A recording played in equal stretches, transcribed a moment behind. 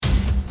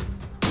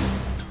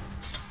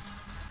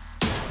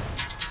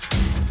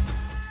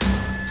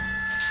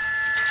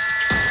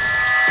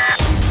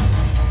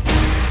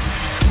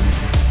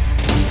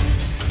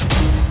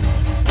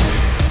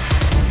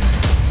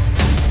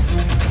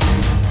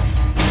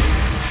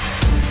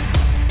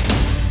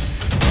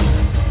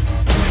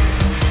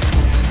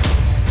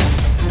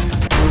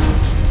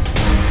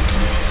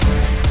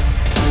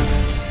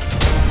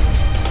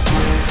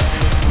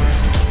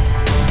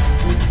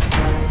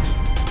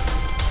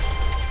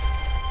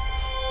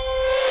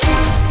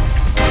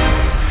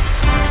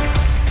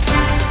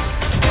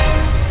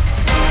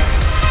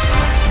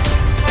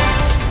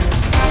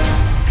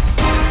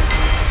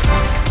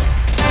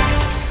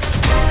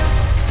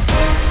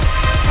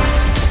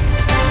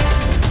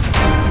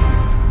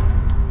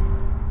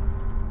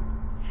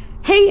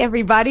Hey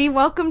everybody,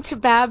 welcome to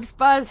Babs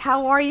Buzz.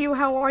 How are you?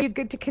 How are you?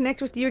 Good to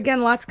connect with you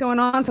again. Lots going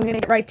on, so I'm going to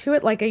get right to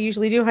it like I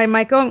usually do. Hi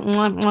Michael.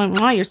 Mwah, mwah,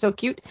 mwah. You're so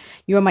cute.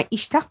 You are my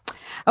Ishta.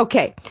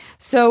 Okay,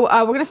 so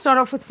we're going to start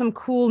off with some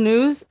cool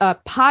news.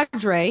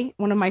 Padre,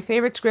 one of my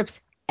favorite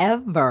scripts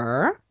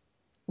ever,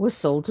 was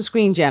sold to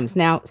Screen Gems.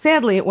 Now,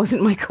 sadly, it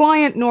wasn't my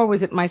client, nor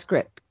was it my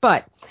script.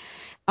 But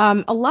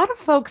a lot of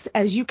folks,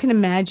 as you can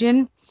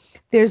imagine,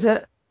 there's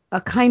a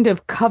kind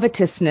of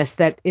covetousness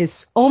that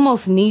is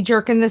almost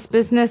knee-jerk in this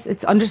business.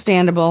 It's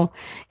understandable.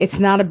 It's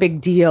not a big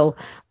deal.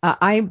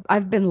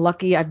 I've been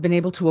lucky. I've been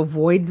able to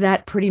avoid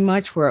that pretty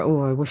much where,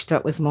 oh, I wish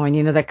that was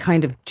mine, that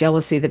kind of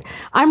jealousy that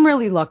I'm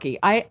really lucky.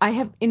 I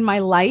have in my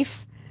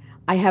life,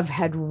 I have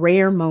had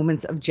rare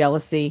moments of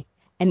jealousy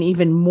and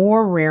even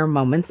more rare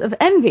moments of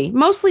envy,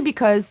 mostly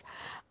because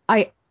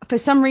for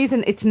some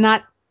reason, it's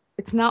not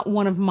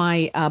one of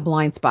my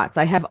blind spots.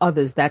 I have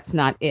others. That's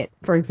not it.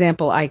 For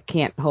example, I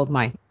can't hold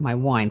my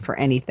wine for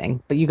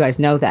anything, but you guys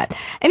know that.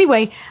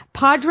 Anyway,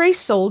 Padre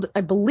sold,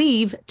 I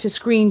believe, to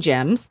Screen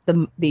Gems.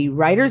 The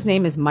writer's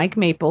name is Mike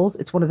Maples.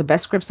 It's one of the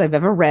best scripts I've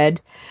ever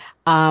read.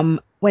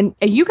 When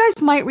you guys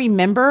might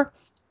remember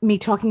me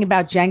talking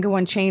about Django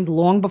Unchained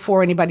long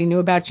before anybody knew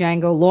about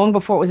Django, long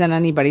before it was on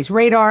anybody's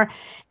radar.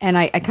 And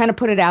I kind of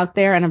put it out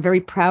there, and I'm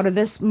very proud of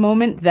this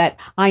moment that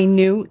I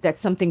knew that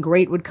something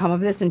great would come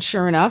of this. And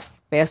sure enough,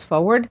 fast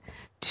forward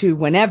to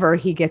whenever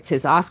he gets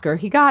his Oscar,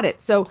 he got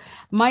it. So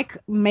Mike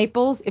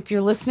Maples, if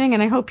you're listening,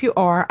 and I hope you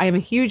are, I am a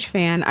huge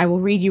fan. I will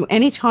read you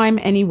anytime,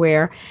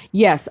 anywhere.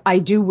 Yes, I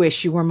do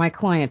wish you were my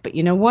client, but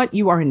you know what?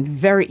 You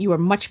are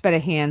much better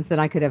hands than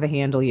I could ever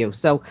handle you.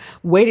 So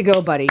way to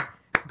go, buddy.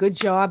 Good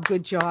job.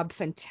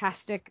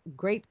 Fantastic.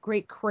 Great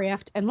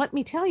craft. And let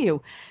me tell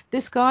you,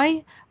 this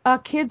guy,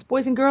 kids,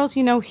 boys and girls,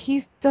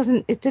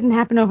 it didn't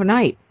happen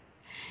overnight.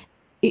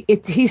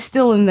 He's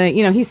still in the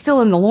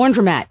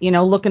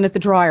laundromat, looking at the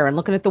dryer and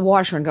looking at the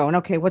washer and going,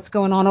 okay, what's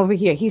going on over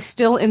here? He's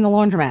still in the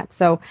laundromat.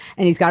 So,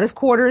 and he's got his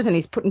quarters and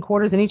he's putting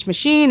quarters in each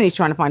machine and he's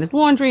trying to find his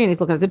laundry and he's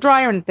looking at the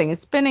dryer and the thing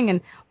is spinning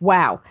and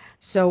wow.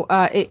 So,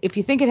 if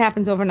you think it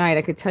happens overnight,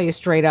 I could tell you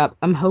straight up,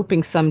 I'm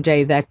hoping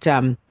someday that,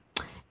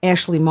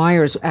 Ashley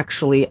Myers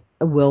actually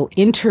will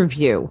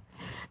interview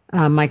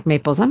Mike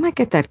Maples. I might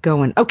get that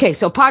going. Okay,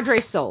 so Padre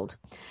sold.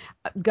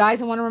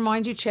 Guys, I want to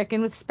remind you, check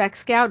in with Spec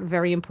Scout.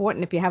 Very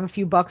important. If you have a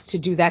few bucks to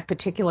do that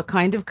particular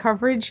kind of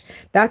coverage,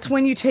 that's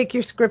when you take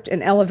your script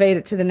and elevate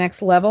it to the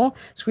next level.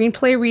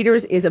 Screenplay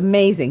Readers is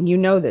amazing. You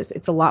know this.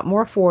 It's a lot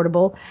more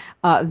affordable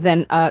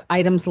than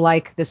items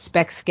like the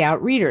Spec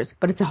Scout Readers,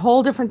 but it's a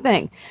whole different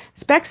thing.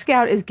 Spec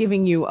Scout is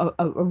giving you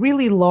a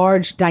really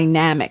large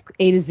dynamic,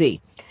 A to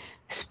Z.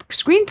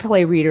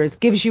 Screenplay Readers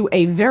gives you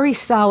a very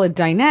solid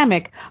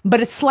dynamic,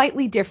 but it's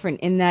slightly different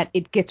in that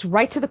it gets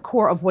right to the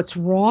core of what's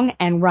wrong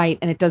and right,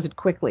 and it does it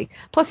quickly.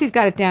 Plus, he's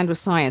got it down to a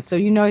science. So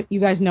you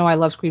guys know I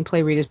love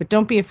Screenplay Readers, but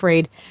don't be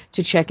afraid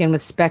to check in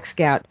with Spec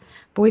Scout.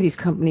 Boy, these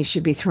companies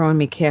should be throwing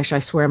me cash, I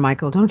swear,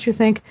 Michael. Don't you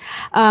think?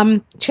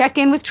 Check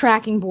in with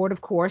Tracking Board,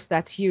 of course.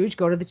 That's huge.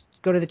 Go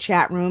to the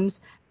chat rooms,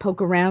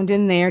 poke around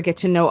in there, get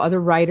to know other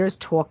writers,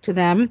 talk to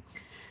them.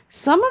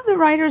 Some of the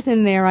writers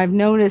in there I've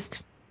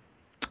noticed.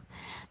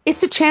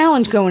 It's a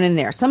challenge going in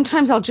there.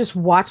 Sometimes I'll just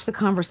watch the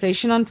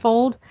conversation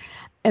unfold.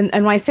 And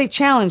when I say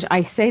challenge,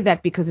 I say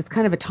that because it's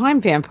kind of a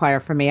time vampire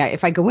for me.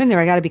 If I go in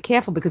there, I got to be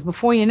careful because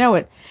before you know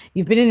it,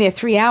 you've been in there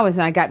 3 hours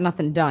and I got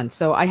nothing done.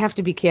 So I have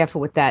to be careful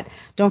with that.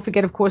 Don't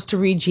forget, of course, to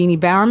read Jeannie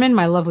Bowerman,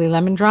 my lovely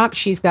lemon drop.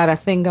 She's got a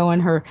thing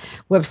going. Her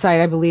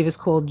website, I believe, is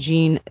called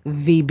jeanvb.com.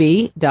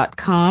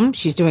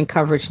 She's doing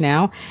coverage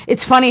now.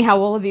 It's funny how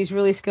all of these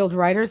really skilled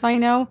writers I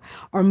know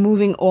are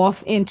moving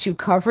off into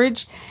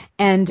coverage.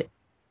 And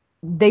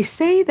they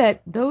say that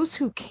those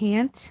who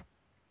can't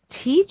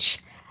teach,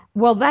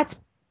 well, that's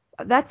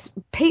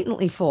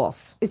patently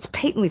false. It's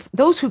patently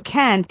those who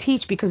can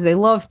teach because they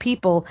love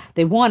people,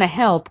 they want to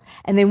help,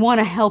 and they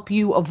want to help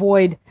you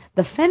avoid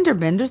the fender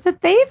benders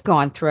that they've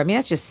gone through. I mean,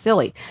 that's just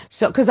silly.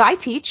 So, because I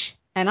teach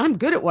and I'm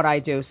good at what I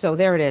do, so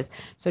there it is.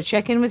 So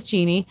check in with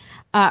Jeannie.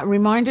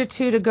 Reminder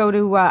too to go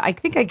to. I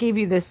think I gave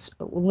you this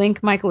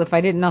link, Michael. If I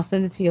didn't, I'll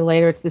send it to you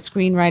later. It's the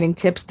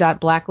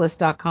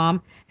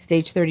screenwritingtips.blacklist.com.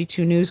 Stage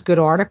 32 News, good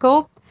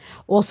article.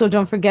 Also,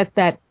 don't forget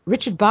that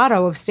Richard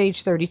Botto of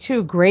Stage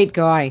 32, great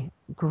guy,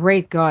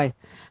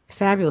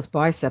 fabulous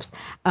biceps.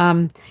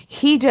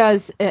 He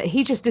just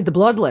did the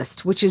Blood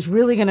List, which is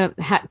really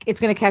it's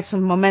gonna catch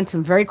some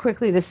momentum very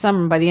quickly this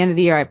summer. By the end of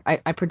the year,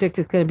 I predict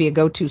it's going to be a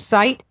go-to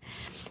site.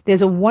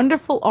 There's a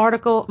wonderful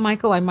article,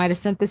 Michael. I might have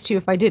sent this to you.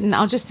 If I didn't,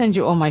 I'll just send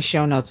you all my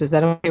show notes. Is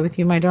that okay with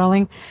you, my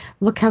darling?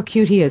 Look how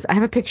cute he is. I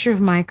have a picture of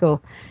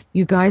Michael.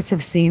 You guys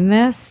have seen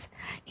this?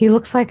 He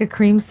looks like a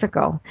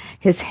creamsicle.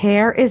 His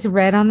hair is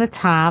red on the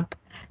top,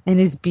 and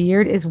his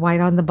beard is white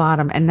on the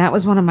bottom. And that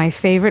was one of my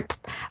favorite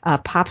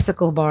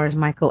popsicle bars,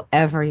 Michael,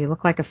 ever. You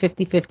look like a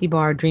 50-50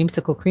 bar,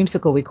 dreamsicle,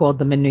 creamsicle, we called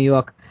them in New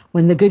York.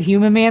 When the good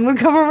humor man would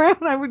come around,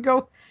 I would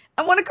go,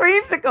 I want a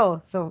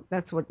creamsicle. So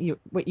that's what you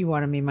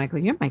wanted me, Michael.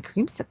 You're my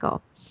creamsicle.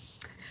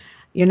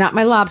 You're not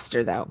my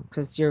lobster, though,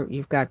 because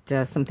you've got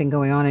something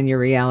going on in your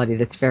reality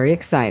that's very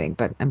exciting.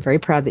 But I'm very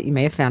proud that you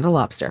may have found a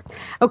lobster.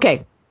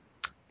 Okay,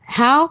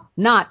 How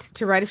Not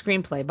to Write a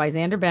Screenplay by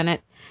Xander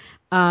Bennett.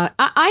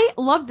 I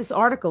loved this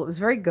article. It was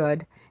very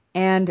good.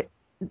 And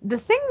the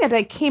thing that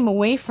I came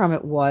away from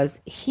it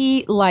was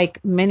he,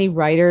 like many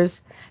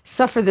writers,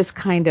 suffer this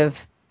kind of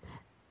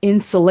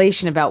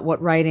insulation about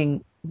what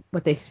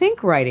they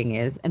think writing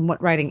is and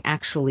what writing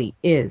actually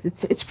is.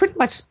 It's pretty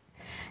much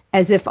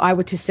as if I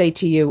were to say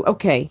to you,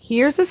 okay,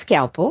 here's a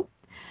scalpel.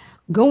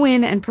 Go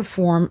in and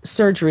perform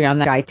surgery on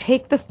that guy.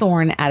 Take the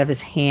thorn out of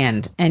his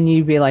hand. And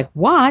you'd be like,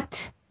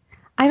 what?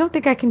 I don't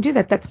think I can do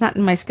that. That's not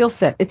in my skill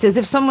set. It's as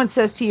if someone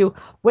says to you,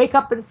 wake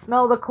up and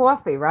smell the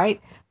coffee,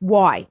 right?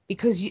 Why?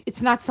 Because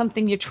it's not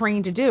something you're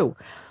trained to do.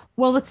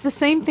 Well, it's the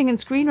same thing in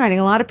screenwriting.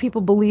 A lot of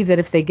people believe that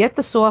if they get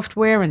the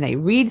software and they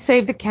read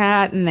Save the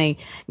Cat and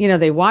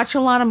they watch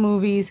a lot of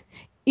movies,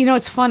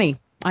 it's funny.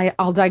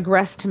 I'll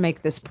digress to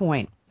make this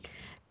point.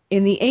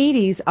 In the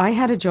 80s, I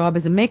had a job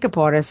as a makeup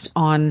artist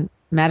on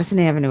Madison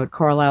Avenue at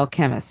Carlisle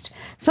Chemist.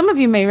 Some of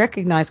you may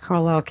recognize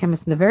Carlisle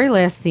Chemist in the very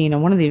last scene,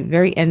 and one of the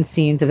very end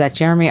scenes of that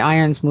Jeremy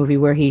Irons movie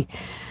where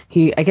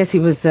I guess he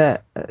was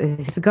the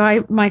guy,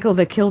 Michael,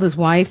 that killed his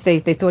wife. They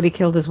thought he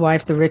killed his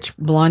wife, the rich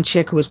blonde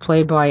chick who was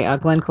played by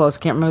Glenn Close.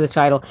 Can't remember the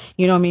title.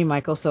 You know me,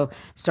 Michael, so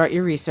start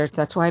your research.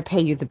 That's why I pay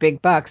you the big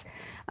bucks.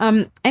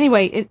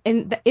 Anyway,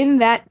 in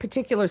that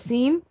particular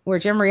scene where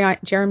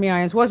Jeremy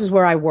Irons was is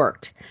where I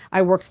worked.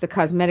 I worked the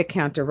cosmetic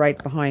counter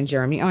right behind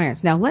Jeremy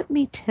Irons. Now, let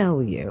me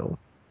tell you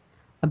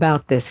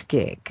about this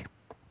gig.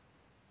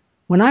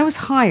 When I was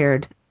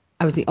hired,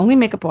 I was the only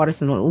makeup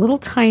artist in a little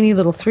tiny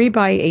little 3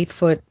 by 8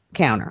 foot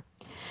counter.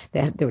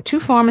 There were 2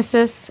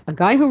 pharmacists, a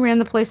guy who ran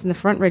the place in the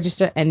front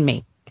register, and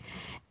me.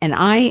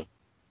 And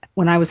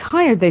when I was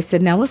hired, they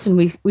said, now listen,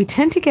 we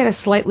tend to get a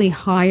slightly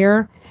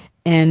higher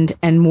and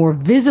more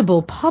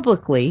visible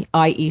publicly,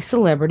 i.e.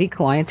 celebrity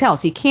clientele.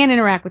 So you can't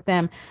interact with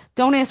them.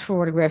 Don't ask for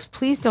autographs.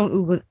 Please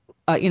don't,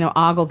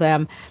 ogle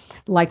them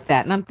like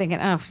that. And I'm thinking,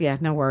 oh, yeah,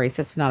 no worries.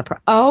 That's not a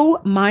problem.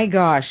 Oh, my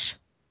gosh.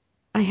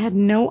 I had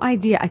no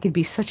idea I could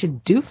be such a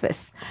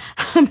doofus.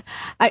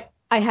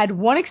 I had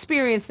one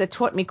experience that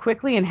taught me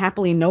quickly and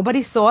happily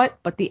nobody saw it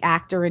but the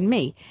actor and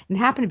me. And it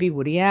happened to be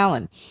Woody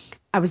Allen.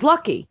 I was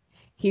lucky.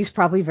 He's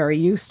probably very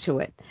used to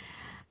it.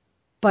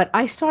 But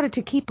I started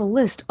to keep a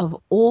list of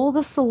all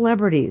the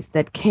celebrities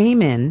that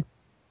came in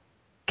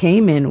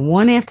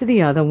one after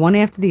the other, one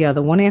after the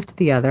other, one after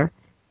the other.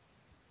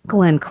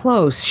 Glenn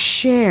Close,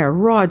 Cher,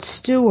 Rod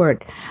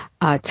Stewart,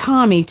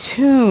 Tommy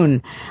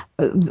Tune,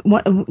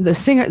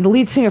 the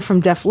lead singer from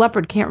Def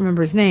Leppard, can't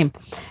remember his name.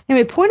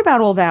 Anyway, the point about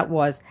all that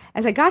was,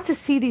 as I got to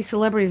see these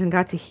celebrities and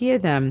got to hear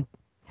them,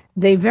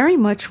 they very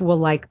much were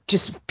like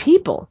just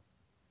people.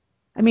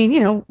 I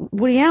mean,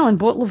 Woody Allen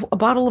bought a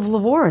bottle of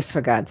Lavoris, for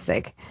God's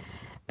sake.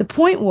 The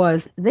point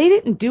was, they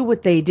didn't do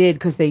what they did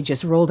because they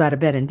just rolled out of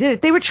bed and did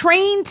it. They were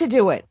trained to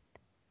do it.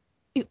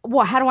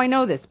 Well, how do I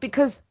know this?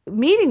 Because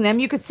meeting them,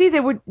 you could see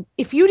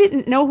if you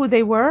didn't know who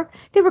they were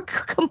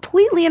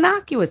completely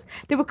innocuous.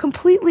 They were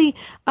completely,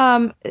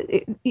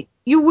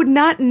 you would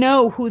not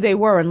know who they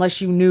were unless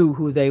you knew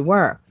who they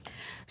were.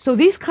 So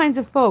these kinds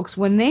of folks,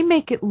 when they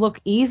make it look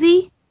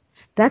easy,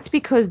 that's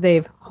because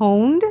they've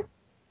honed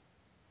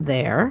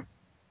their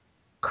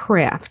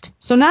craft.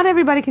 So not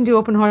everybody can do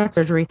open heart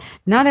surgery.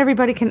 Not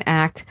everybody can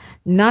act.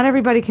 Not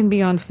everybody can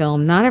be on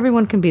film. Not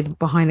everyone can be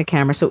behind the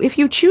camera. So if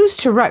you choose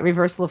to write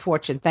Reversal of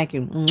Fortune, thank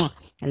you.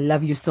 I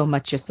love you so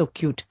much. You're so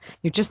cute.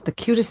 You're just the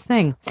cutest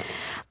thing.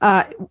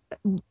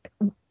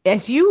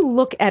 As you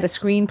look at a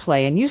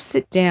screenplay and you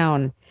sit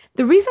down,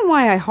 the reason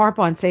why I harp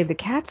on Save the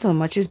Cat so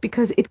much is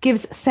because it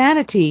gives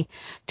sanity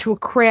to a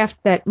craft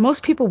that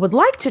most people would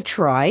like to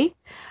try,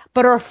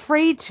 but are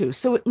afraid to.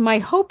 So my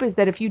hope is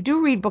that if you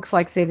do read books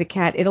like Save the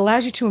Cat, it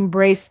allows you to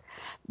embrace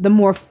the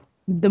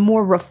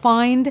more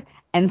refined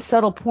and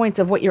subtle points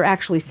of what you're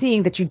actually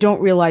seeing that you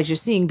don't realize you're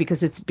seeing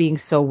because it's being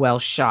so well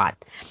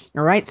shot.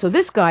 All right. So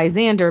this guy,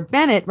 Xander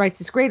Bennett, writes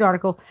this great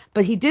article,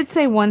 but he did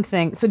say one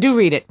thing. So do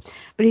read it.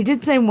 But he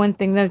did say one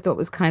thing that I thought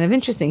was kind of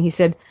interesting. He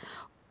said,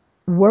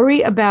 do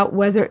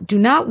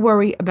not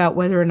worry about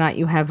whether or not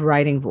you have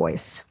writing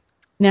voice.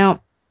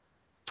 Now,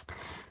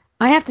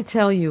 I have to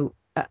tell you,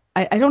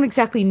 I don't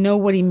exactly know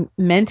what he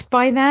meant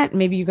by that.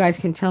 Maybe you guys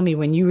can tell me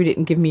when you read it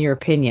and give me your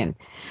opinion.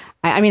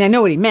 I mean, I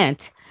know what he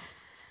meant.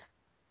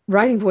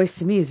 Writing voice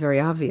to me is very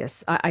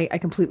obvious. I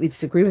completely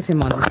disagree with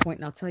him on this point,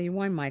 and I'll tell you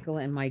why, Michael,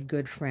 and my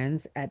good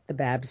friends at the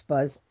Babs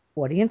Buzz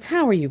audience.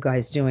 How are you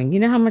guys doing? You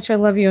know how much I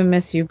love you and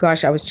miss you.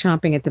 Gosh, I was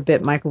chomping at the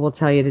bit. Michael will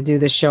tell you to do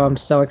this show. I'm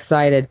so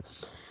excited.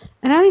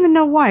 And I don't even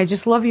know why. I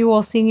just love you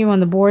all. Seeing you on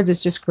the boards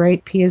is just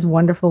great. P is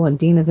wonderful, and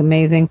Dean is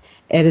amazing.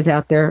 Ed is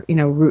out there,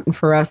 rooting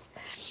for us.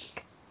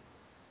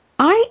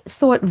 I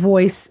thought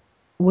voice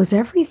was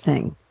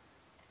everything.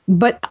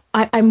 But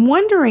I'm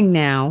wondering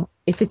now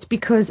if it's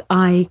because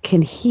I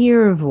can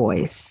hear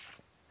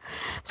voice.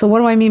 So what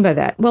do I mean by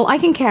that? Well, I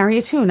can carry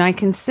a tune. I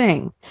can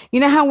sing. You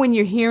know how when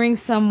you're hearing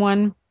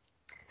someone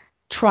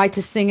try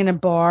to sing in a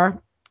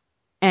bar,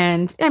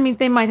 And I mean,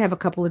 they might have a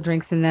couple of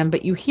drinks in them,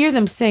 but you hear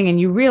them sing and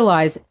you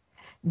realize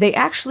they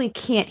actually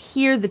can't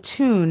hear the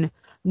tune,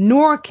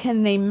 nor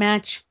can they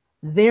match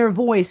their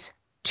voice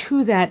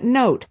to that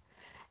note.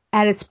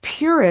 At its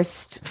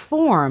purest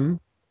form,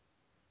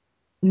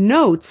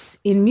 notes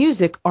in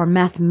music are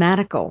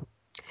mathematical.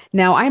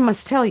 Now, I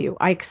must tell you,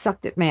 I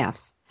sucked at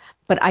math,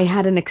 but I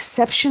had an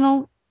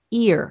exceptional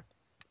ear.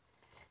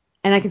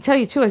 And I can tell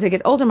you, too, as I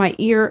get older, my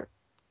ear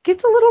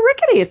gets a little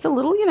rickety. It's a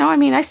little, I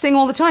mean, I sing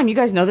all the time. You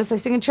guys know this. I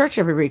sing in church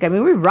every week. I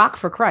mean, we rock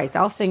for Christ.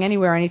 I'll sing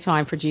anywhere,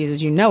 anytime for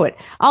Jesus. You know it.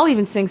 I'll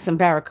even sing some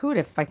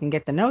Barracuda if I can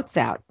get the notes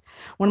out.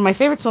 One of my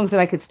favorite songs that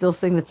I could still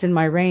sing that's in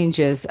my range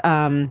is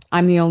I'm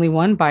the Only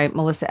One by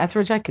Melissa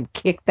Etheridge. I could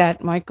kick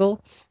that,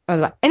 Michael.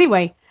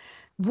 Anyway,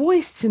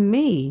 voice to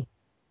me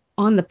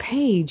on the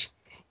page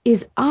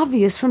is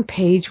obvious from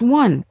page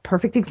one.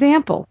 Perfect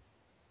example.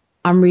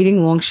 I'm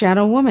reading Long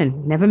Shadow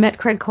Woman. Never met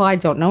Craig Clyde.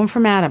 Don't know him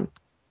from Adam.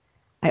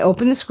 I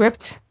open the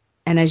script,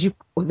 and as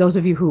those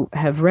of you who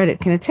have read it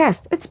can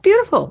attest, it's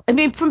beautiful. I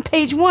mean, from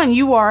page one,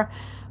 you are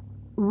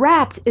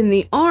wrapped in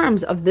the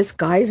arms of this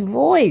guy's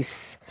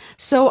voice.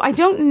 So I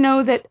don't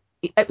know that.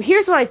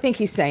 Here's what I think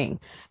he's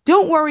saying.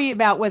 Don't worry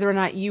about whether or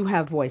not you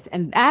have voice.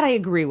 And that I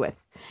agree with.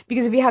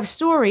 Because if you have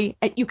story,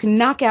 you can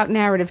knock out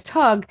narrative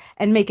tug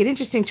and make it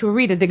interesting to a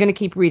reader. They're going to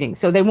keep reading.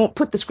 So they won't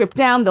put the script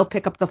down. They'll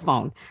pick up the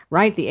phone,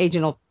 right? The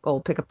agent will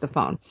pick up the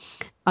phone.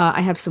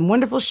 I have some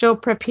wonderful show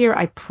prep here.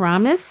 I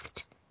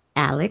promised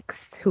Alex,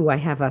 who I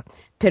have a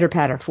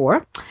pitter-patter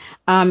for.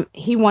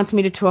 He wants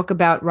me to talk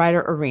about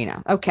Writer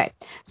Arena. Okay,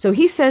 so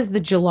he says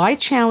the July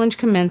challenge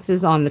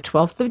commences on the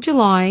 12th of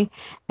July,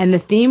 and the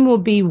theme will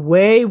be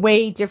way,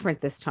 way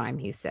different this time,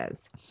 he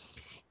says.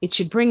 It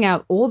should bring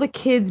out all the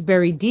kids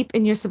buried deep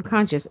in your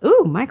subconscious.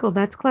 Ooh, Michael,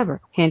 that's clever.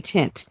 Hint,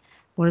 hint.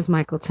 What is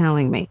Michael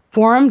telling me?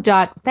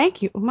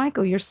 Thank you,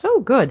 Michael, you're so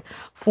good.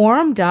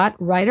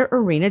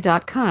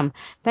 Forum.writerarena.com.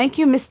 Thank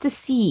you, Mr.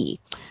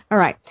 C. All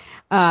right.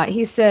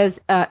 He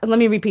says, let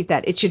me repeat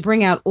that. It should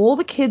bring out all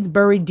the kids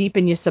buried deep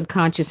in your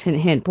subconscious. Hint,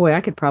 hint. Boy,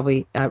 I could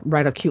probably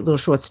write a cute little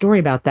short story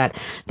about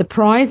that. The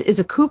prize is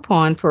a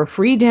coupon for a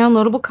free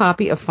downloadable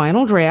copy of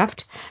Final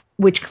Draft,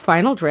 which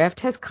Final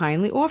Draft has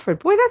kindly offered.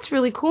 Boy, that's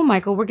really cool,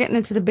 Michael. We're getting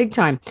into the big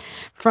time.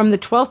 From the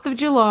 12th of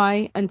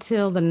July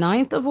until the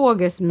 9th of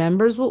August,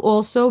 members will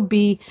also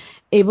be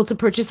able to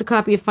purchase a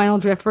copy of Final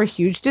Draft for a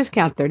huge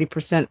discount,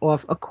 30%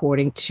 off,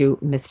 according to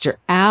Mr.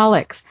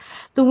 Alex.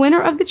 The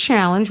winner of the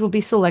challenge will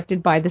be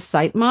selected by the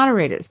site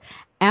moderators.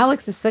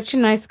 Alex is such a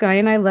nice guy,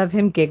 and I love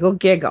him. Giggle,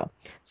 giggle.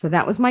 So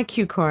that was my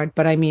cue card,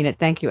 but I mean it.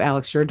 Thank you,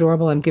 Alex. You're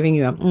adorable. I'm giving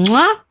you a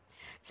mwah.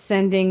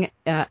 Sending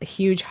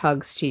huge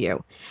hugs to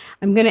you.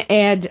 I'm going to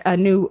add a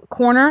new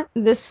corner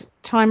this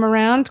time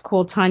around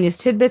called Tanya's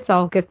Tidbits.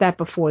 I'll get that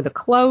before the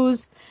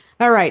close.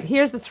 All right,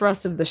 here's the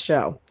thrust of the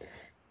show.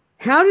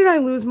 How did I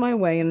lose my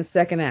way in the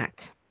second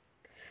act?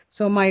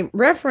 So my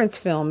reference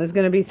film is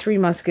going to be Three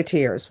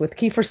Musketeers with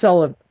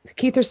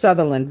Kiefer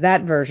Sutherland,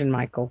 that version,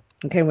 Michael.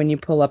 Okay, when you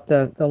pull up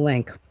the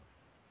link.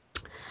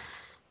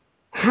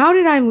 How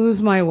did I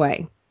lose my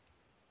way?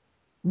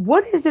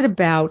 What is it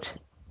about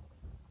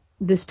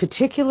this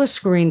particular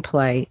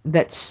screenplay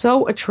that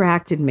so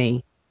attracted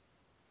me?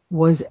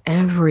 Was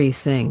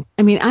everything.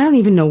 I mean, I don't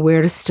even know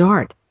where to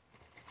start.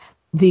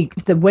 The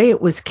way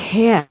it was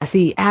cast,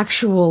 the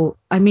actual,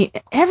 I mean,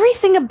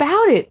 everything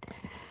about it.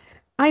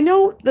 I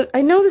know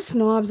the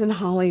snobs in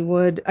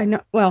Hollywood.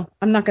 Well,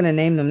 I'm not going to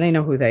name them. They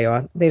know who they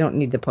are. They don't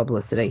need the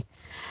publicity.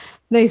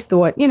 They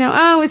thought,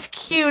 oh, it's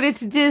cute.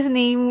 It's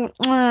Disney.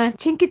 Mwah,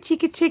 chinka,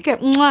 chicka,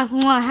 chicka. Mwah,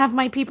 mwah, have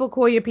my people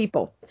call your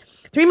people.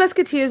 Three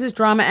Musketeers is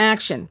drama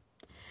action.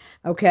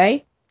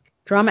 Okay?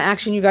 Drama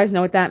action, you guys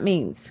know what that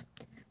means.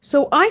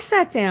 So I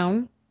sat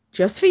down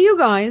just for you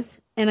guys,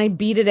 and I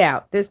beat it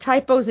out. There's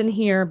typos in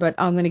here, but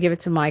I'm going to give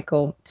it to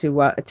Michael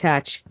to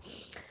attach.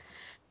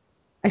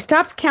 I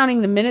stopped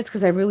counting the minutes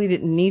because I really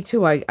didn't need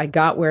to. I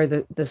got where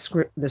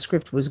the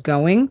script was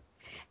going,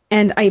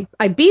 and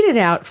I beat it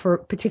out for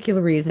a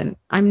particular reason.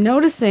 I'm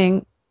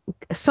noticing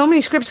so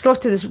many scripts go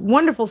off to this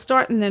wonderful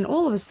start, and then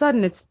all of a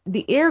sudden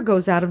the air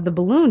goes out of the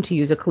balloon, to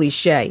use a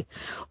cliche.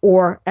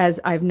 Or, as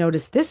I've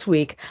noticed this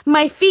week,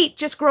 my feet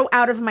just grow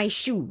out of my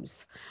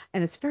shoes.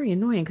 And it's very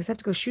annoying because I have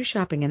to go shoe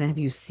shopping. And have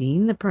you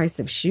seen the price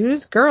of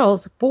shoes?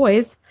 Girls,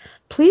 boys,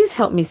 please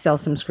help me sell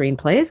some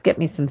screenplays. Get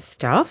me some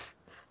stuff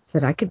so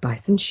that I could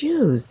buy some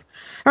shoes.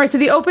 All right, so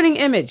the opening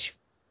image.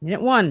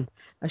 Minute 1.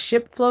 A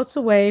ship floats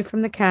away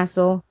from the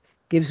castle,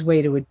 gives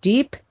way to a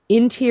deep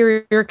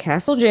interior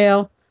castle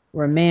jail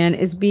where a man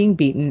is being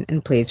beaten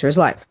and pleads for his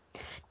life.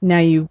 Now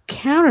you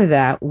counter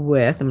that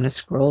with, I'm going to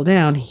scroll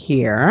down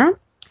here.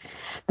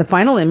 The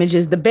final image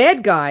is the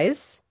bad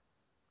guys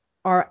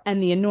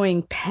and the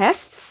annoying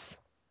pests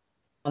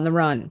on the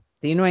run.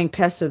 The annoying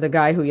pests are the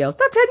guy who yells,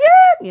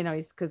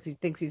 D'Artagnan! Because he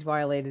thinks he's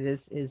violated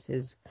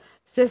his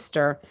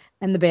sister.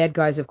 And the bad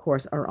guys, of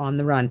course, are on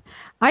the run.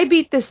 I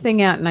beat this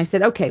thing out and I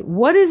said, okay,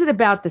 what is it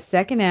about the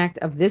second act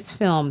of this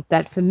film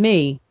that for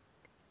me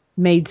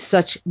made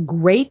such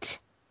great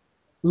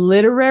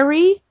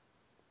literary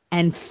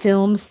and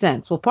film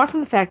sense. Well, apart from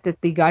the fact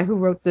that the guy who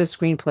wrote the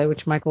screenplay,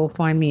 which Michael will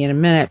find me in a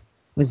minute,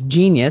 was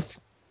genius,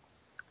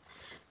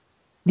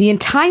 the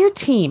entire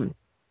team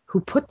who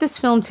put this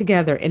film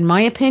together, in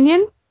my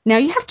opinion, now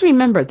you have to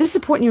remember, this is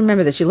important you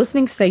remember this. You're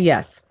listening, say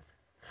yes.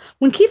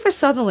 When Kiefer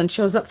Sutherland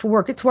shows up for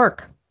work, it's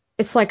work.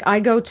 It's like I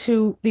go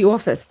to the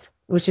office,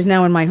 which is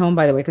now in my home,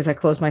 by the way, because I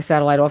closed my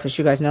satellite office.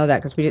 You guys know that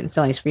because we didn't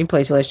sell any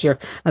screenplays last year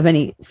of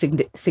any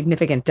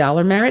significant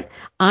dollar merit.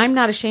 I'm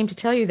not ashamed to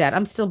tell you that.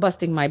 I'm still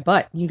busting my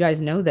butt. You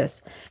guys know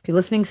this. If you're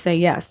listening, say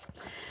yes.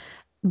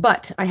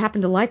 But I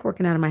happen to like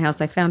working out of my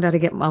house. I found out I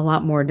get a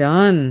lot more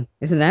done.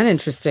 Isn't that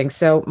interesting?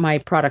 So my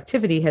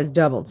productivity has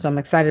doubled. So I'm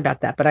excited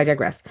about that. But I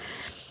digress.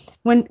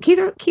 When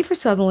Kiefer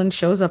Sutherland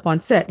shows up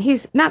on set,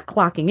 he's not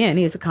clocking in.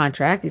 He has a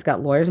contract. He's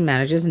got lawyers and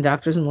managers and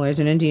doctors and lawyers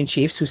and Indian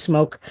chiefs who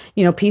smoke,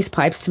 peace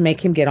pipes to make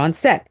him get on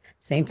set.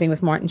 Same thing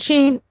with Martin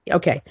Sheen.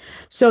 Okay.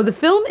 So the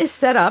film is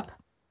set up.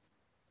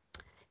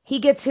 He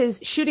gets his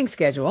shooting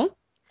schedule.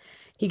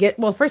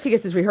 First he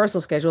gets his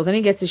rehearsal schedule, then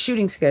he gets his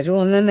shooting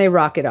schedule, and then they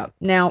rock it up.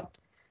 Now,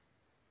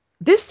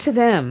 this to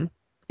them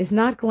is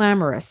not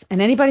glamorous.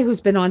 And anybody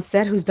who's been on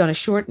set who's done a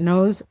short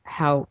knows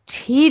how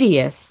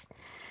tedious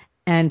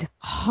and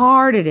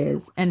hard it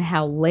is and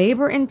how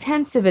labor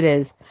intensive it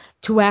is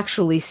to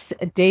actually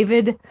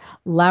David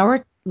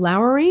Lowery,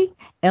 Loughery.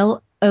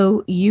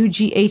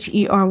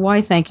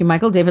 Thank you,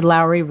 Michael. David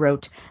Lowery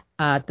wrote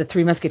the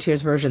Three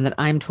Musketeers version that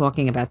I'm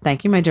talking about.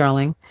 Thank you, my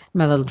darling,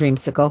 my little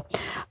dreamsicle.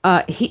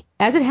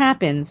 As it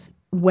happens,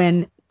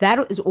 when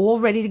that is all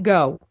ready to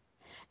go,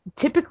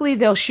 typically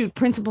they'll shoot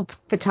principal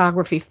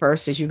photography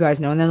first, as you guys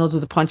know, and then they'll do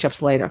the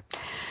punch-ups later.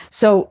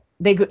 So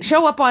they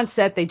show up on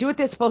set, they do what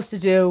they're supposed to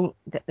do.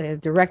 The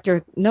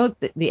director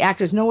the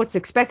actors know what's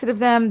expected of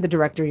them. The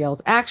director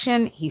yells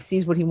action. He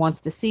sees what he wants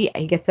to see.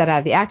 He gets that out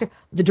of the actor.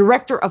 The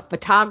director of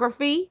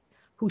photography,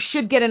 who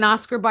should get an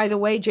Oscar, by the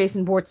way,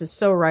 Jason Bortz is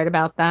so right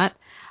about that.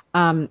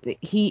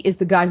 He is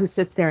the guy who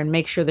sits there and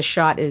makes sure the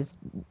shot is,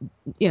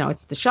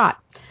 it's the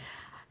shot.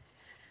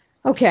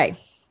 Okay.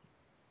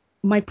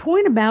 My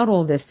point about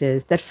all this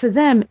is that for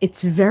them,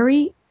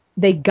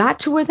 they got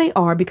to where they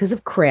are because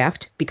of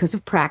craft, because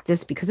of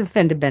practice, because of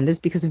fender benders,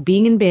 because of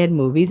being in bad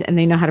movies, and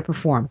they know how to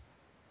perform.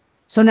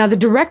 So now the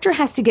director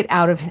has to get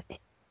out of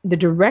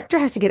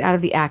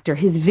the actor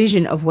his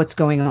vision of what's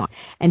going on.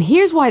 And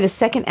here's why the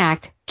second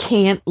act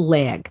can't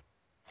lag.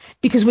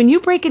 Because when you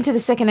break into the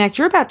second act,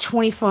 you're about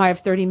 25,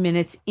 30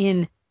 minutes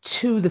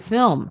into the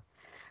film.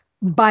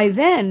 By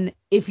then,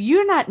 if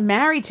you're not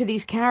married to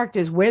these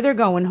characters, where they're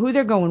going, who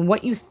they're going,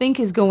 what you think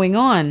is going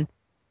on,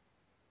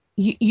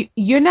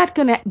 you're not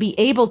going to be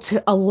able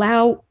to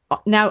allow,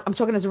 now I'm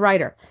talking as a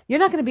writer, you're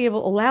not going to be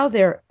able to allow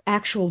their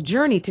actual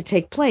journey to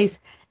take place,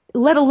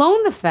 let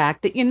alone the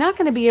fact that you're not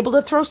going to be able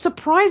to throw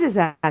surprises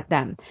at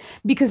them.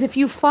 Because if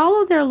you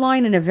follow their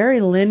line in a very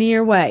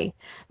linear way,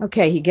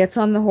 okay, he gets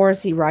on the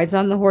horse, he rides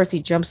on the horse,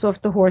 he jumps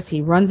off the horse,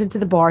 he runs into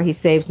the bar, he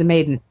saves the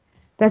maiden.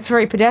 That's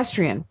very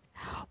pedestrian.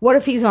 What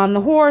if he's on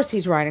the horse,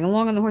 he's riding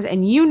along on the horse,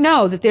 and you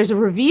know that there's a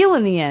reveal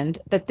in the end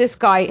that this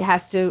guy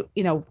has to,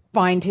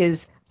 find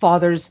his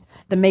father's,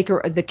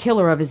 the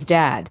killer of his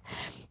dad.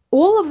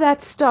 All of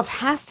that stuff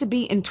has to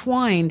be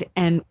entwined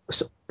and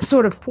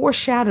sort of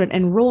foreshadowed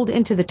and rolled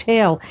into the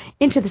tale,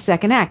 into the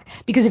second act.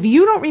 Because if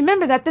you don't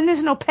remember that, then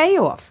there's no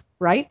payoff,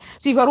 right?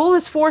 So you've got all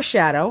this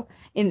foreshadow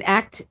in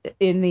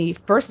the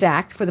first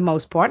act for the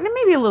most part, and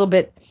maybe a little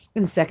bit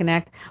in the second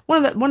act.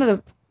 One of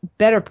the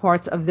better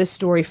parts of this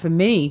story for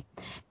me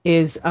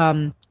is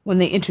when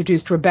they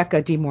introduced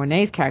Rebecca De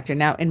Mornay's character.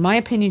 Now, in my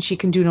opinion, she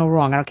can do no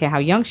wrong. I don't care how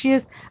young she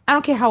is. I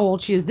don't care how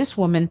old she is. This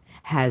woman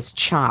has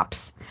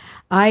chops.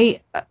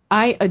 I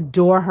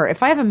adore her.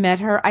 If I ever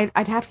met her,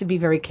 I'd have to be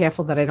very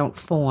careful that I don't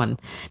fawn,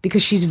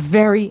 because she's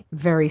very,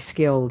 very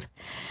skilled.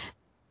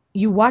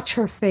 You watch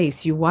her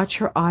face, you watch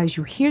her eyes,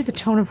 you hear the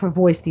tone of her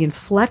voice, the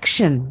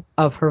inflection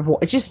of her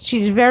voice.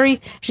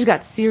 She's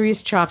got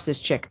serious chops, this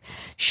chick.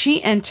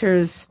 She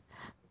enters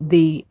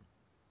the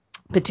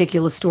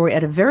particular story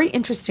at a very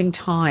interesting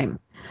time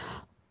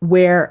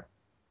where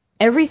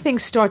everything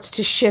starts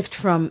to shift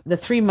from the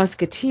Three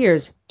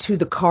Musketeers to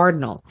the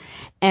Cardinal.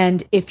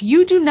 And if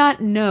you do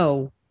not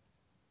know,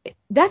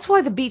 that's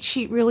why the beat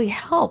sheet really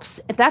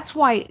helps. That's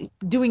why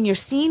doing your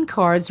scene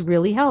cards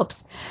really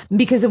helps.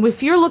 Because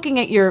if you're looking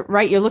at you're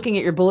looking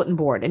at your bulletin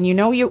board, and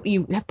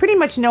you pretty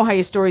much know how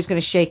your story is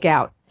going to shake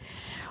out.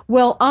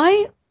 Well,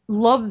 I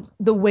love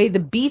the way the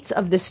beats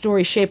of this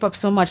story shape up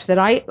so much that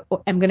I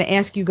am going to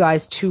ask you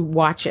guys to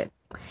watch it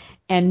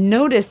and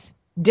notice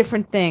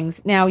different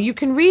things. Now, you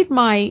can read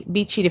my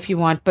beat sheet if you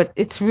want, but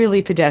it's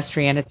really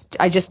pedestrian.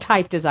 I just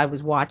typed as I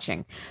was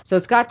watching. So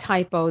it's got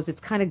typos.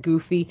 It's kind of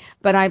goofy,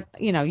 but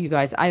you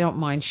guys, I don't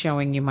mind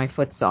showing you my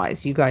foot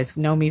size. You guys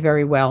know me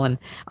very well, and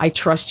I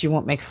trust you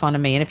won't make fun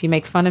of me. And if you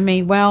make fun of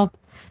me, well,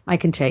 I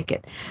can take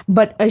it.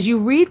 But as you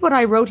read what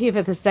I wrote here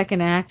for the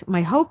second act,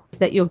 my hope is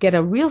that you'll get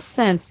a real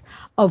sense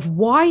of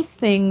why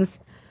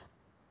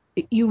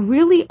you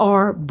really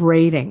are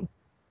braiding.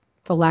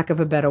 for lack of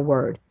a better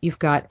word. You've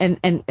got,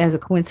 and as a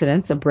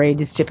coincidence, a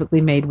braid is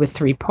typically made with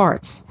 3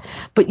 parts.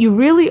 But you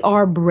really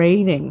are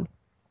braiding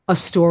a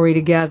story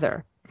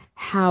together.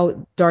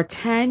 How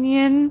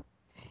D'Artagnan,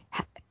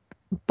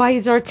 by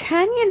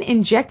D'Artagnan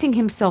injecting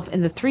himself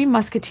in the Three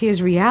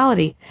Musketeers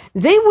reality,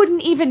 they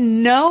wouldn't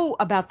even know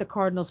about the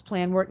Cardinal's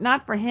plan were it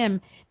not for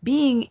him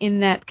being in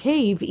that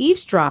cave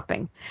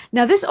eavesdropping.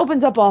 Now, this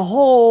opens up a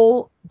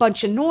whole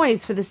bunch of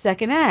noise for the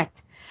second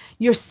act.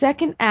 Your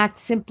second act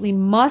simply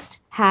must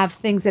have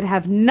things that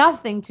have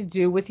nothing to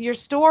do with your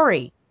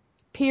story.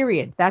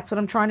 Period. That's what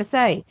I'm trying to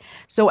say.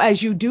 So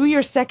as you do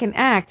your second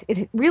act,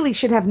 it really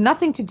should have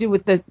nothing to do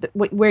with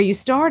where you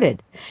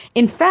started.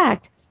 In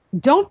fact,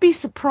 don't be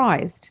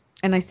surprised,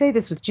 and I say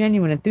this with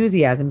genuine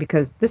enthusiasm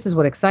because this is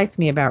what excites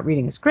me about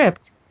reading a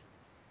script.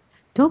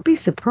 Don't be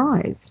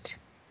surprised.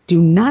 Do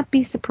not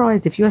be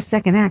surprised if your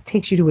second act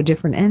takes you to a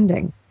different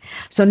ending.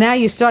 So now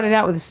you started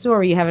out with a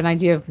story, you have an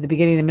idea of the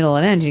beginning, the middle,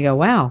 and end. You go,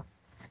 wow,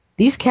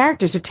 these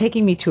characters are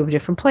taking me to a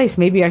different place.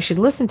 Maybe I should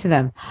listen to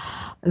them.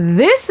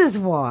 This is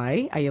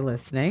why, are you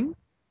listening?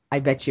 I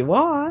bet you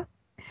are.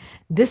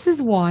 This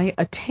is why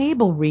a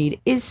table read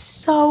is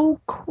so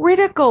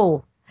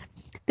critical.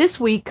 This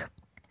week,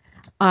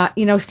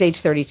 Stage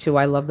 32,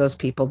 I love those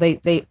people.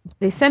 They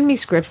send me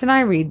scripts and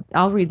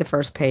I'll read the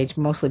first page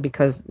mostly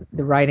because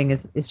the writing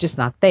is just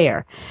not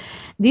there.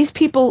 These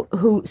people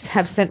who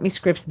have sent me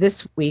scripts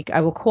this week,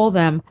 I will call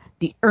them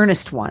the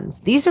earnest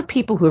ones. These are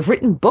people who have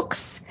written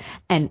books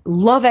and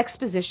love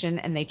exposition,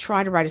 and they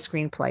try to write a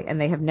screenplay,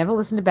 and they have never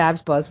listened to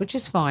Babs Buzz, which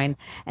is fine,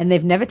 and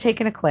they've never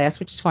taken a class,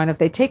 which is fine. If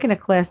they've taken a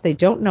class, they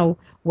don't know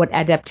what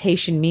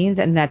adaptation means,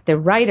 and that the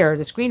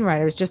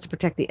screenwriter, is just to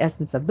protect the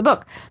essence of the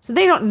book. So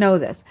they don't know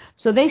this.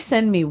 So they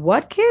send me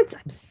what, kids?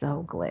 I'm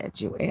so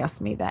glad you asked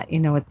me that. You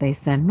know what they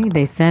send me?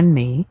 They send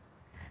me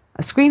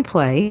a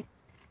screenplay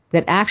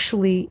that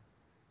actually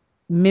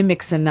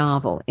mimics a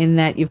novel in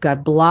that you've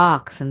got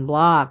blocks and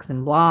blocks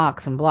and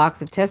blocks and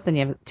blocks of text and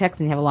you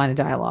have a line of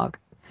dialogue.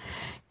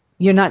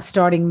 You're not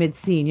starting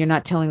mid-scene. You're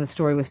not telling the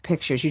story with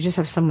pictures. You just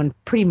have someone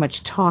pretty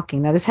much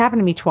talking. Now, this happened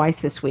to me twice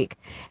this week.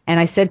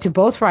 And I said to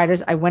both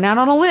writers, I went out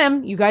on a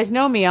limb. You guys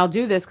know me. I'll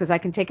do this because I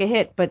can take a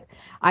hit. But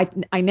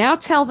I now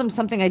tell them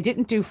something I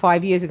didn't do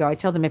 5 years ago. I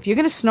tell them, if you're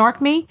going to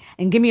snark me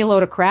and give me a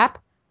load of crap,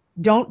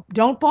 don't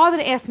bother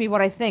to ask me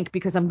what I think,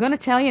 because I'm going to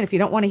tell you, and if you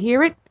don't want to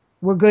hear it,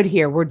 we're good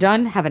here. We're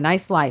done. Have a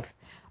nice life.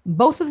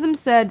 Both of them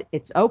said,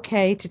 it's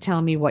okay to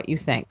tell me what you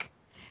think.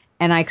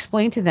 And I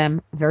explained to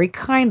them very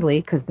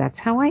kindly, because that's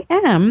how I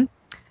am,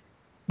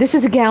 this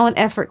is a gallant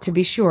effort to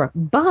be sure,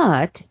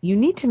 but you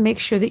need to make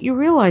sure that you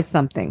realize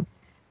something.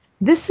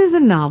 This is a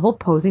novel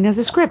posing as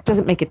a script.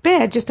 Doesn't make it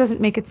bad, just doesn't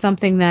make it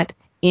something that,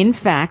 in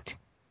fact,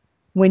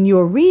 when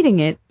you're reading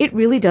it, it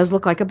really does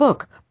look like a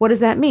book. What does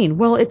that mean?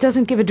 Well, it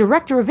doesn't give a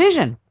director a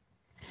vision.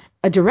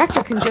 A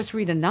director can just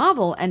read a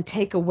novel and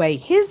take away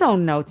his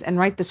own notes and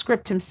write the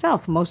script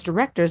himself. Most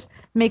directors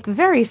make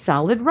very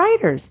solid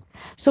writers.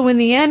 So in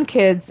the end,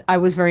 kids, I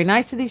was very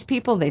nice to these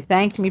people. They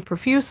thanked me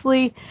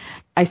profusely.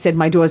 I said,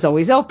 my door's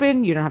always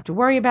open. You don't have to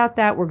worry about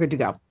that. We're good to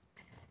go.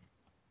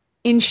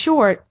 In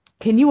short,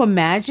 can you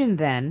imagine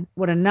then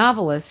what a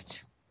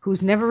novelist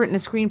who's never written a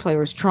screenplay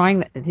or is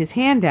trying his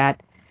hand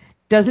at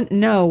doesn't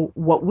know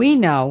what we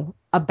know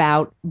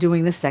about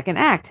doing the second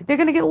act? They're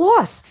going to get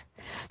lost.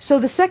 So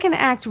the second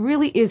act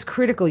really is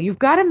critical. You've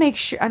got to make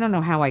sure, I don't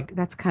know how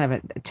that's kind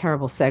of a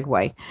terrible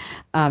segue.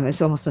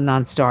 It's almost a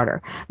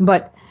non-starter.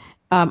 But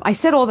I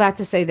said all that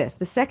to say this.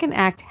 The second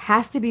act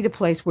has to be the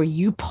place where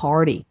you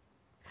party,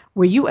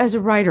 where you as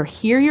a writer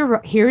hear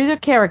the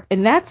character.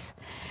 And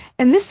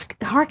this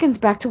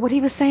harkens back to what he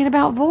was saying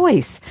about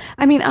voice.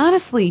 I mean,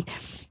 honestly,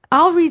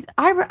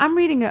 I'm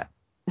reading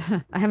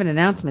I have an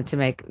announcement to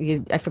make.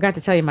 I forgot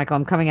to tell you, Michael,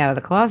 I'm coming out of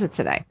the closet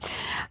today.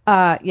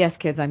 Yes,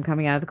 kids, I'm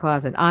coming out of the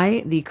closet.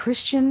 The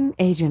Christian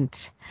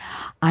agent,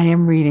 I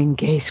am reading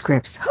gay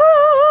scripts.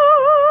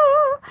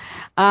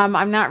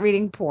 I'm not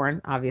reading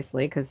porn,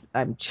 obviously, because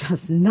I'm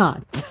just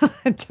not.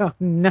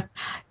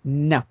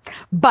 No.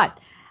 But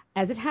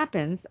as it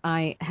happens,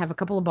 I have a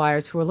couple of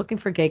buyers who are looking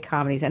for gay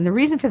comedies. And the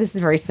reason for this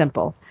is very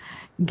simple.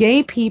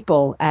 Gay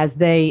people, as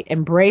they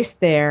embrace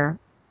their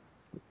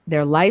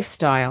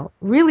lifestyle,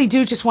 really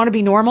do just want to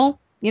be normal.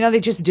 They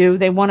just do.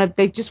 They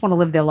just want to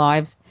live their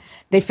lives.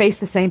 They face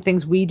the same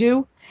things we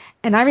do.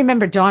 And I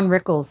remember Don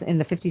Rickles in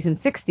the 50s and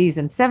 60s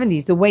and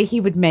 70s, the way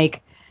he would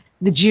make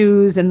the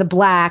Jews and the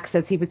blacks,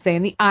 as he would say,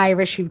 and the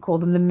Irish, he would call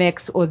them the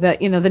mix, or the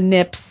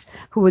nips,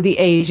 who were the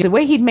Asian. The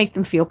way he'd make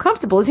them feel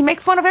comfortable is he'd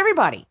make fun of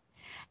everybody.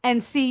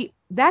 And see,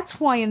 that's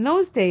why in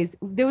those days,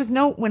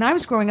 when I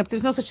was growing up, there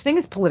was no such thing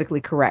as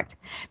politically correct,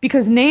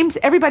 because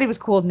everybody was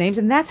called names.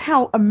 And that's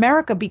how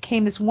America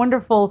became this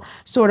wonderful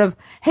sort of,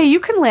 hey,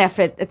 you can laugh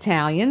at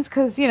Italians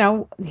because,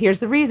 here's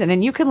the reason.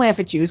 And you can laugh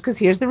at Jews because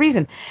here's the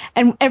reason.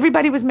 And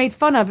everybody was made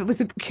fun of.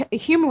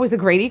 Humor was the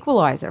great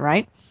equalizer,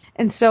 right?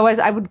 And so as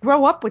I would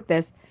grow up with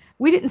this,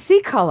 we didn't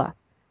see color.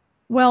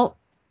 Well,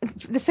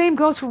 the same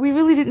goes for we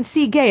really didn't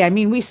see gay. I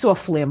mean, we saw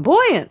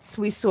flamboyance,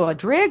 we saw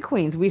drag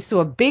queens, we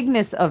saw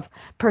bigness of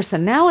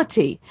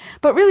personality,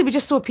 but really we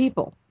just saw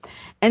people.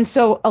 And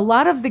so a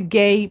lot of the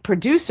gay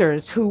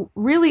producers who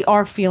really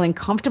are feeling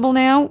comfortable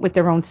now with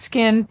their own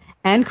skin,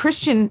 and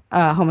Christian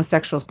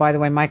homosexuals, by the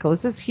way, Michael,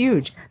 this is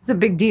huge. It's a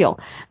big deal.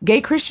 Gay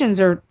Christians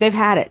they've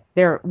had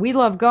it. We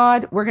love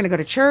God. We're going to go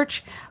to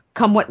church,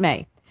 come what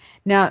may.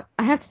 Now,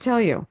 I have to tell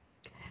you,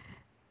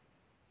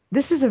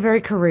 this is a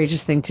very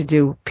courageous thing to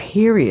do,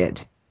 period,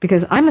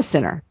 because I'm a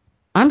sinner.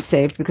 I'm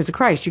saved because of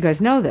Christ. You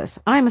guys know this.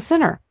 I'm a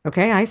sinner,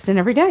 okay? I sin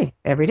every day,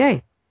 every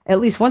day.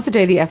 At least once a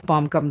day, the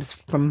F-bomb comes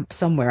from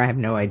somewhere. I have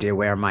no idea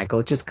where,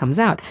 Michael. It just comes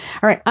out.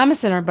 All right, I'm a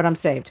sinner, but I'm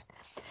saved.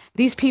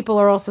 These people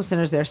are also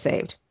sinners. They're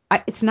saved.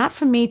 It's not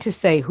for me to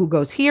say who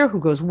goes here, who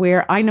goes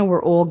where. I know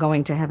we're all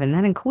going to heaven.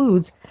 That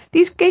includes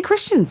these gay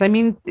Christians. I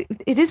mean,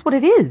 it is what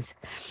it is.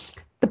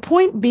 The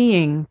point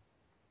being,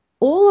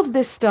 all of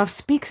this stuff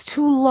speaks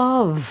to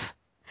love.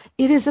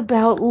 It is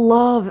about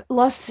love.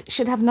 Lust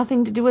should have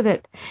nothing to do with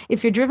it.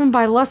 If you're driven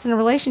by lust in a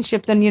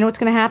relationship, then you know what's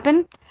going to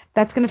happen?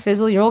 That's going to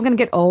fizzle. You're all going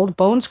to get old.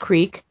 Bones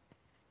creak.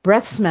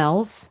 Breath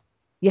smells.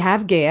 You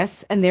have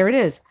gas. And there it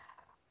is.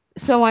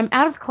 So I'm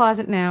out of the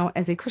closet now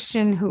as a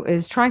Christian who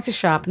is trying to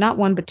shop, not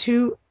one, but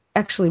two,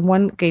 actually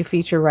one gay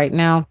feature right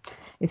now.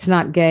 It's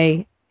not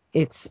gay.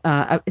 It's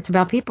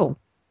about people.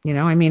 You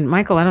know, I mean,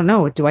 Michael, I don't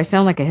know. Do I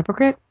sound like a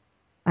hypocrite?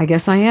 I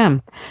guess I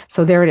am.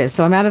 So there it is.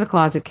 So I'm out of the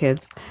closet,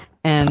 kids.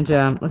 And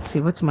let's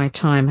see, what's my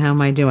time? How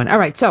am I doing? All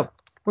right, so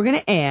we're going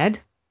to add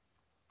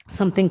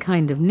something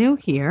kind of new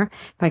here.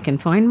 If I can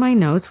find my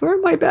notes. Where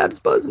are my Babs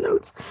Buzz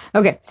notes?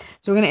 Okay,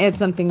 so we're going to add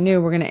something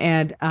new. We're going to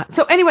add...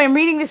 so anyway, I'm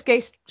reading this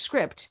gay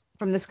script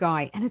from this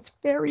guy, and it's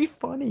very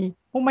funny.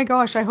 Oh my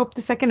gosh, I hope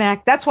the second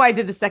act... That's why I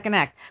did the second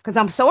act, because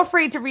I'm so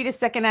afraid to read a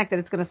second act that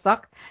it's going to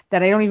suck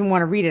that I don't even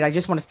want to read it. I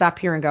just want to stop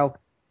here and go,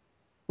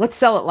 let's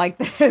sell it like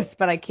this,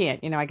 but I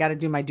can't. You know, I got to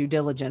do my due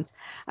diligence.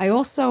 I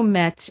also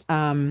met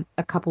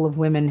a couple of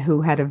women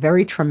who had a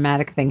very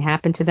traumatic thing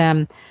happen to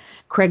them.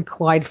 Craig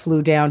Clyde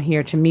flew down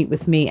here to meet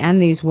with me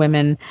and these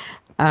women.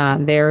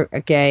 They're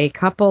a gay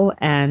couple,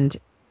 and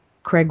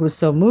Craig was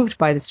so moved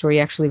by the story,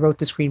 he actually wrote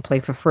the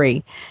screenplay for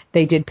free.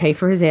 They did pay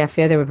for his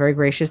airfare. They were very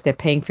gracious. They're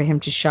paying for him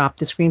to shop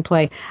the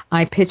screenplay.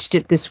 I pitched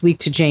it this week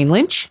to Jane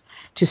Lynch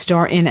to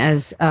star in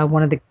as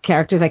one of the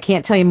characters. I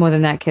can't tell you more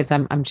than that, kids.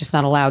 I'm just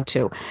not allowed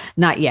to.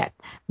 Not yet.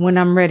 When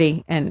I'm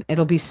ready, and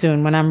it'll be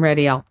soon, when I'm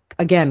ready, I'll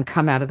again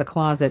come out of the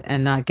closet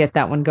and get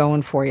that one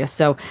going for you.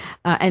 So,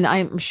 and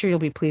I'm sure you'll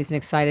be pleased and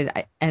excited.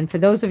 And for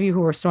those of you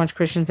who are staunch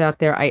Christians out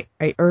there, I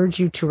urge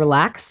you to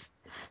relax.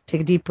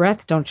 Take a deep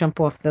breath. Don't jump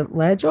off the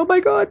ledge. Oh my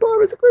God,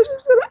 Barbara's a Christian.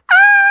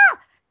 Ah!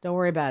 Don't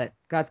worry about it.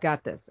 God's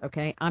got this,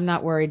 okay? I'm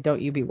not worried.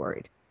 Don't you be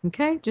worried,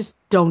 okay? Just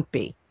don't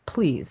be.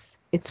 Please.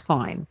 It's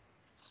fine.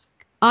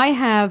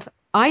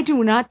 I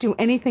do not do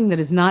anything that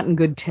is not in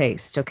good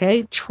taste,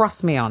 okay?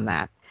 Trust me on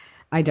that.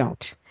 I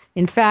don't.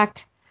 In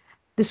fact,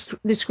 the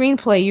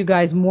screenplay, you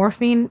guys,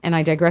 Morphine, and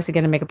I digress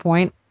again to make a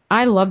point.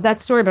 I love that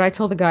story, but I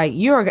told the guy,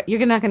 you're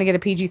not going to get a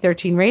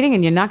PG-13 rating,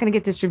 and you're not going to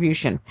get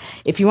distribution.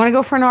 If you want to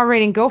go for an R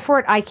rating, go for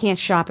it. I can't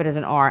shop it as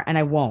an R, and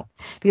I won't.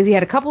 Because he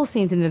had a couple of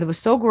scenes in there that was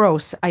so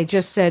gross, I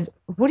just said,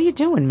 what are you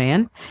doing,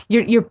 man?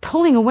 You're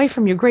pulling away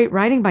from your great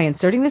writing by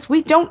inserting this.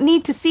 We don't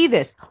need to see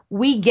this.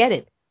 We get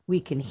it. We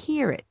can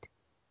hear it.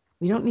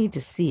 We don't need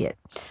to see it.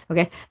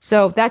 Okay,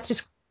 so that's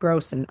just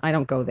gross, and I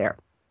don't go there.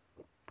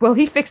 Well,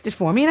 he fixed it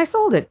for me, and I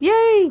sold it.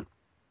 Yay!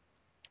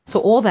 So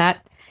all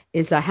that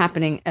is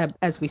happening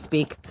as we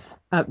speak.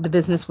 The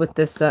business with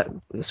this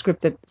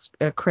script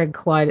that Craig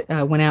Clyde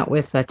went out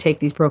with, Take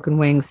These Broken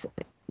Wings,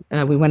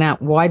 we went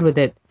out wide with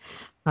it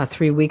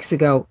 3 weeks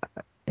ago.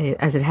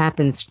 As it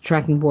happens,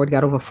 Tracking Board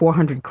got over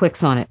 400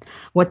 clicks on it.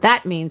 What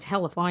that means,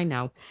 hell if I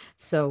know.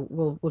 So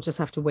we'll just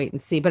have to wait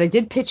and see. But I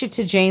did pitch it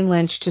to Jane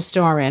Lynch to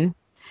star in.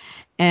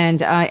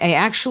 And I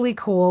actually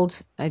called,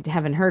 I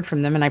haven't heard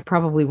from them, and I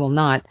probably will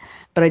not,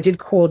 but I did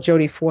call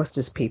Jodie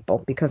Foster's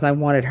people because I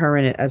wanted her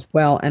in it as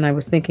well. And I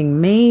was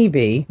thinking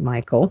maybe,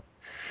 Michael,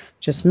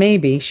 just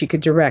maybe, she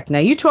could direct. Now,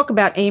 you talk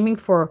about aiming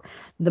for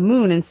the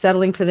moon and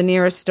settling for the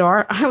nearest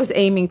star. I was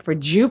aiming for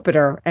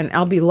Jupiter, and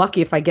I'll be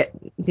lucky if I get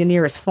the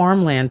nearest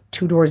farmland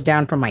 2 doors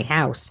down from my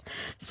house.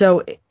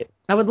 So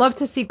I would love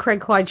to see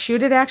Craig Clyde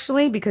shoot it,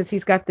 actually, because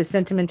he's got the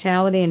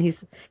sentimentality and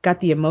he's got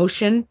the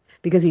emotion,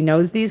 because he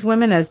knows these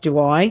women, as do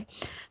I.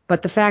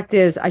 But the fact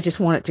is, I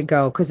just want it to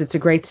go because it's a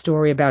great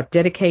story about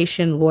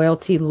dedication,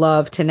 loyalty,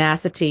 love,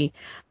 tenacity,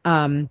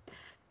 a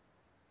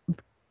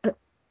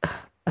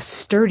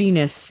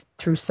sturdiness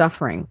through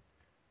suffering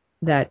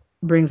that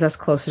brings us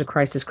closer to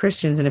Christ as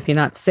Christians. And if you're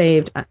not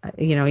saved,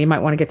 you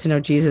might want to get to know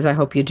Jesus. I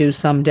hope you do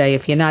someday.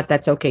 If you're not,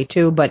 that's okay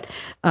too. But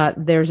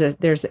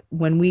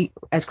when we,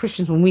 as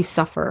Christians, when we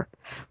suffer,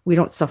 we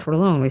don't suffer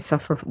alone. We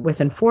suffer with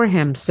and for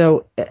him.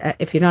 So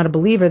if you're not a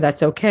believer,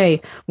 that's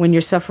okay. When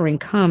your suffering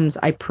comes,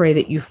 I pray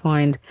that you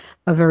find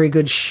a very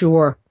good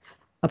shore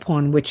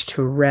upon which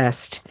to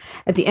rest.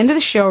 At the end of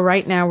the show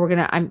right now,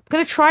 I'm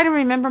gonna try to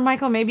remember,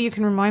 Michael, maybe you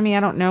can remind me, I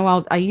don't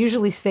know. I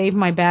usually save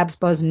my Babs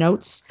Buzz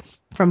notes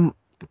from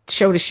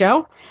show to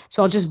show.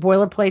 So I'll just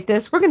boilerplate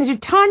this. We're going to do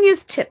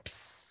Tanya's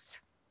tips.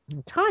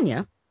 And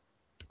Tanya,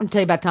 I'll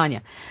tell you about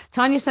Tanya.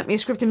 Tanya sent me a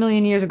script a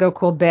million years ago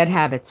called Bad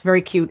Habits.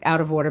 Very cute,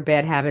 out of order,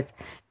 Bad Habits.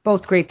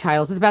 Both great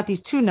titles. It's about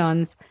these two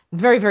nuns,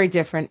 very, very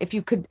different.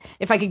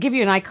 If I could give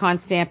you an icon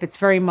stamp, it's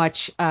very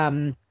much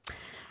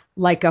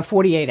like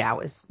 48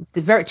 hours.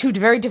 Two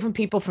very different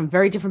people from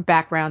very different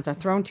backgrounds are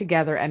thrown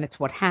together, and it's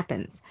what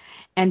happens.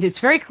 And it's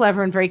very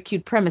clever and very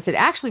cute premise. It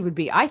actually would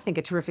be, I think,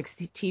 a terrific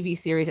TV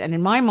series. And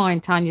in my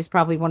mind, Tanya's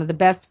probably one of the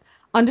best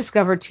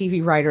undiscovered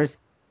TV writers,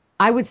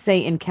 I would say,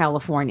 in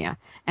California.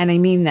 And I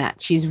mean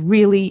that. She's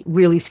really,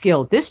 really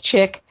skilled. This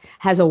chick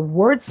has a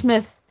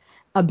wordsmith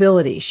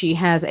ability. She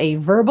has a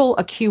verbal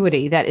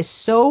acuity that is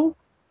so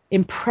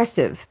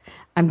impressive.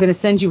 I'm going to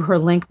send you her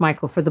link,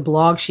 Michael, for the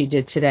blog she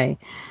did today.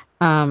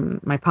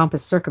 My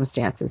Pompous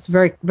Circumstances.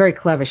 Very, very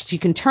clever. She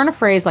can turn a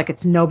phrase like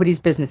it's nobody's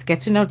business.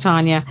 Get to know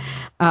Tanya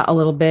a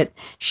little bit.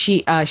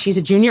 She's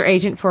a junior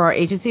agent for our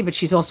agency, but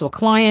she's also a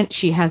client.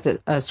 She has a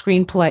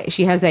screenplay.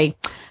 She has a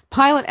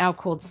pilot out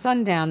called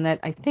Sundown that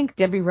I think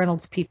Debbie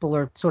Reynolds people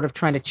are sort of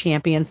trying to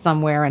champion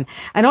somewhere, and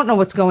I don't know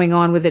what's going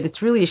on with it.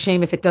 It's really a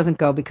shame if it doesn't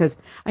go because,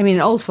 I mean,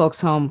 an old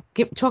folks home,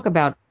 talk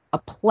about a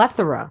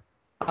plethora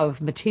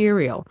of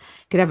material.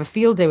 Could have a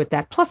field day with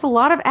that. Plus a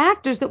lot of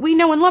actors that we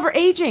know and love are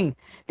aging.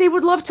 They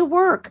would love to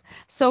work.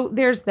 So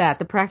there's that.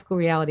 The practical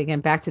reality,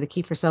 again, back to the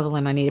Kiefer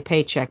Sutherland, I need a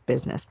paycheck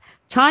business.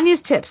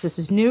 Tanya's tips. This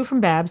is new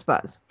from Babs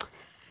Buzz.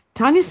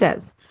 Tanya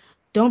says,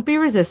 don't be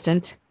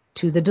resistant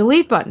to the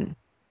delete button.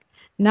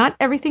 Not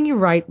everything you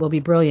write will be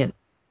brilliant.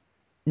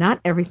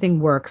 Not everything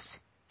works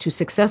to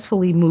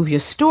successfully move your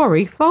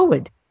story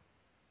forward.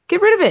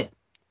 Get rid of it.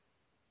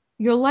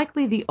 You're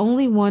likely the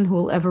only one who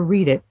will ever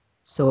read it,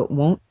 so it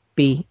won't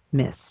be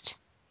missed.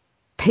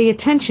 Pay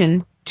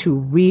attention to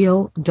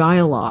real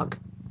dialogue.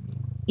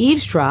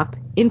 Eavesdrop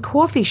in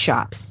coffee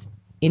shops,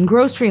 in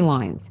grocery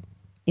lines,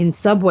 in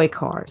subway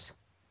cars.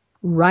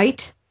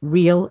 Write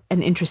real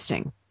and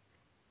interesting.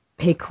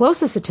 Pay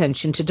closest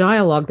attention to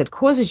dialogue that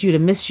causes you to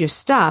miss your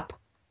stop,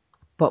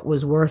 but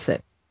was worth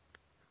it.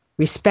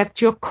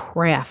 Respect your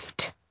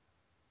craft.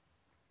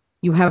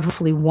 You have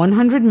roughly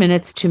 100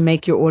 minutes to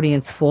make your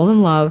audience fall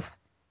in love,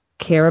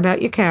 care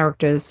about your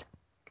characters,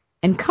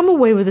 and come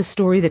away with a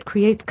story that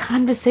creates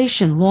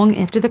conversation long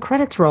after the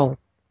credits roll.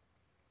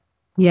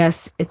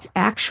 Yes, it's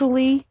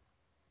actually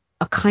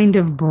a kind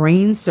of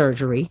brain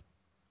surgery,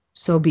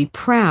 so be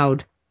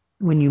proud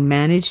when you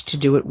manage to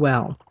do it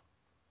well.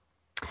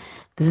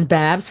 This is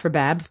Babs for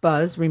Babs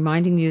Buzz,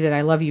 reminding you that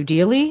I love you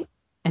dearly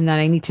and that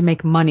I need to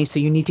make money, so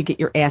you need to get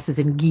your asses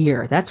in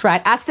gear. That's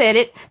right. I said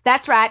it.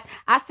 That's right.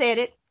 I said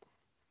it.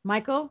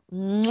 Michael,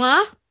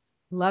 mwah.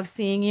 Love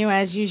seeing you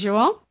as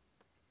usual.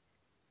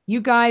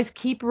 You guys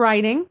keep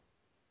writing.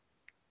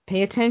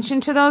 Pay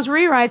attention to those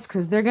rewrites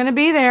because they're going to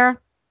be there.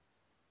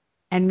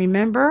 And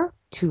remember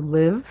to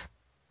live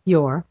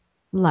your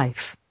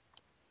life.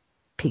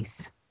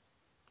 Peace.